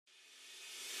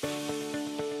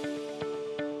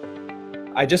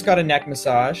I just got a neck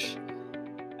massage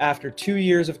after 2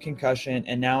 years of concussion,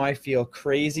 and now I feel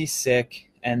crazy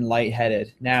sick and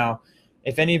lightheaded. Now,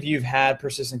 if any of you have had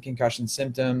persistent concussion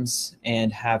symptoms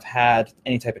and have had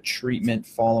any type of treatment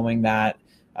following that,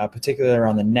 particularly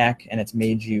around the neck, and it's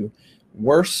made you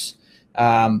worse,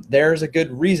 there's a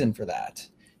good reason for that.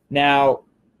 Now,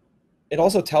 it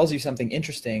also tells you something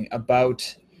interesting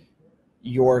about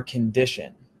your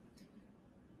condition.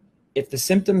 If the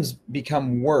symptoms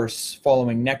become worse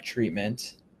following neck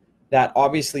treatment, that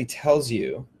obviously tells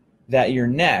you that your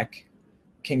neck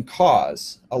can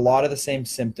cause a lot of the same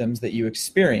symptoms that you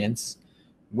experience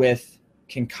with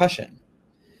concussion.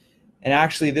 And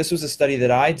actually, this was a study that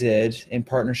I did in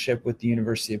partnership with the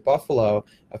University of Buffalo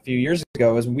a few years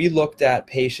ago, as we looked at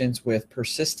patients with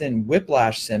persistent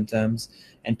whiplash symptoms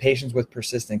and patients with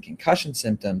persistent concussion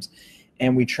symptoms,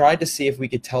 and we tried to see if we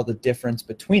could tell the difference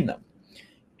between them.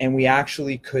 And we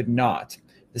actually could not.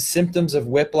 The symptoms of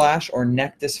whiplash or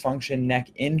neck dysfunction,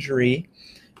 neck injury,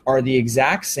 are the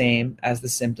exact same as the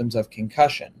symptoms of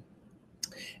concussion.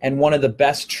 And one of the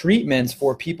best treatments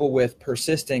for people with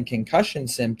persistent concussion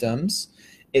symptoms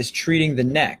is treating the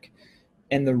neck.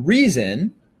 And the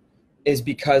reason is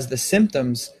because the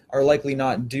symptoms are likely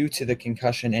not due to the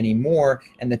concussion anymore,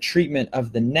 and the treatment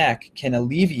of the neck can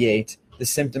alleviate the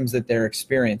symptoms that they're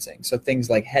experiencing. So things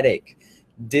like headache,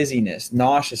 dizziness,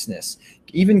 nauseousness,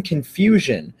 even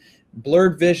confusion,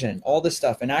 blurred vision, all this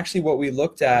stuff. And actually what we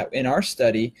looked at in our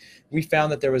study, we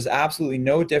found that there was absolutely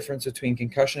no difference between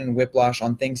concussion and whiplash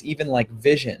on things even like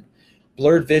vision,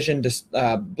 blurred vision,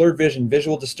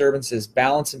 visual disturbances,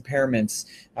 balance impairments,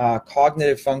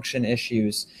 cognitive function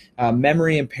issues,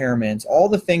 memory impairments, all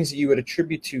the things that you would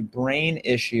attribute to brain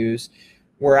issues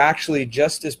were actually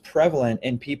just as prevalent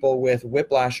in people with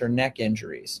whiplash or neck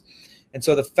injuries. And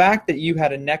so the fact that you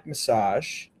had a neck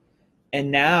massage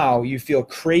and now you feel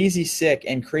crazy sick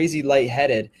and crazy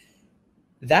lightheaded,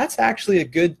 that's actually a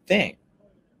good thing.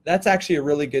 That's actually a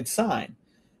really good sign,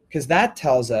 because that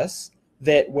tells us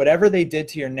that whatever they did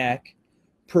to your neck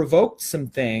provoked some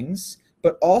things,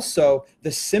 but also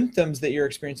the symptoms that you're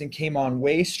experiencing came on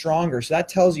way stronger. So that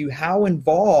tells you how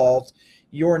involved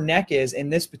your neck is in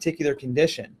this particular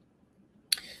condition.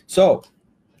 So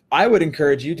I would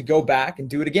encourage you to go back and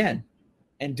do it again,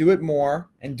 and do it more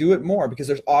and do it more, because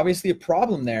there's obviously a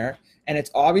problem there, and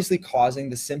it's obviously causing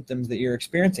the symptoms that you're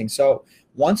experiencing. So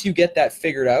once you get that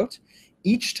figured out,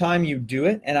 each time you do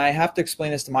it, and I have to explain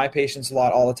this to my patients a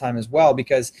lot all the time as well,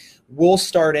 because we'll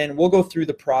go through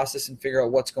the process and figure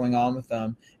out what's going on with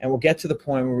them, and we'll get to the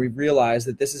point where we realize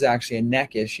that this is actually a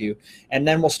neck issue, and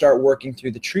then we'll start working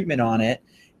through the treatment on it.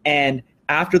 And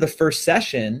after the first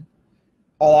session,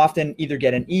 I'll often either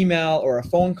get an email or a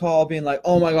phone call being like,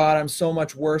 oh my God, I'm so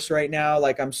much worse right now.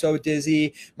 Like, I'm so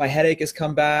dizzy, my headache has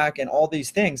come back, and all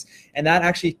these things. And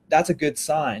that's a good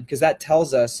sign, because that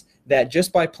tells us that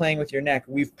just by playing with your neck,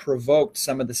 we've provoked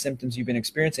some of the symptoms you've been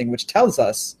experiencing, which tells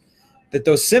us that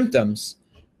those symptoms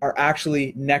are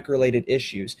actually neck-related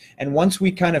issues. And once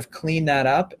we kind of clean that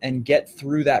up and get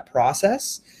through that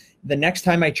process, the next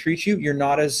time I treat you, you're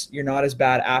not as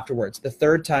bad afterwards. The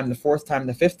third time, the fourth time,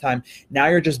 the fifth time, now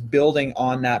you're just building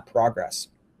on that progress.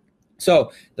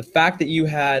 So the fact that you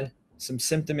had some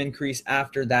symptom increase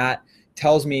after that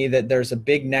tells me that there's a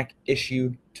big neck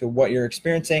issue to what you're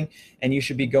experiencing, and you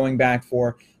should be going back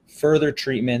for further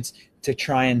treatments to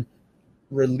try and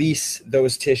release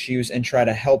those tissues and try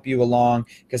to help you along,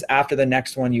 because after the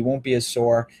next one you won't be as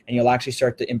sore, and you'll actually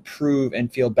start to improve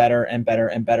and feel better and better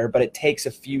and better. But it takes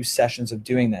a few sessions of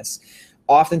doing this.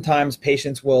 Oftentimes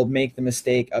patients will make the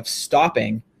mistake of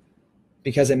stopping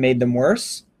because it made them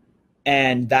worse,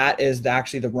 and that is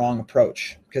actually the wrong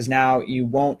approach, because now you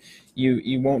won't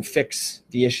fix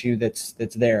the issue that's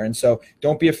there. And so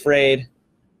don't be afraid,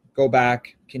 go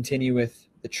back, continue with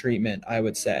the treatment, I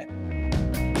would say.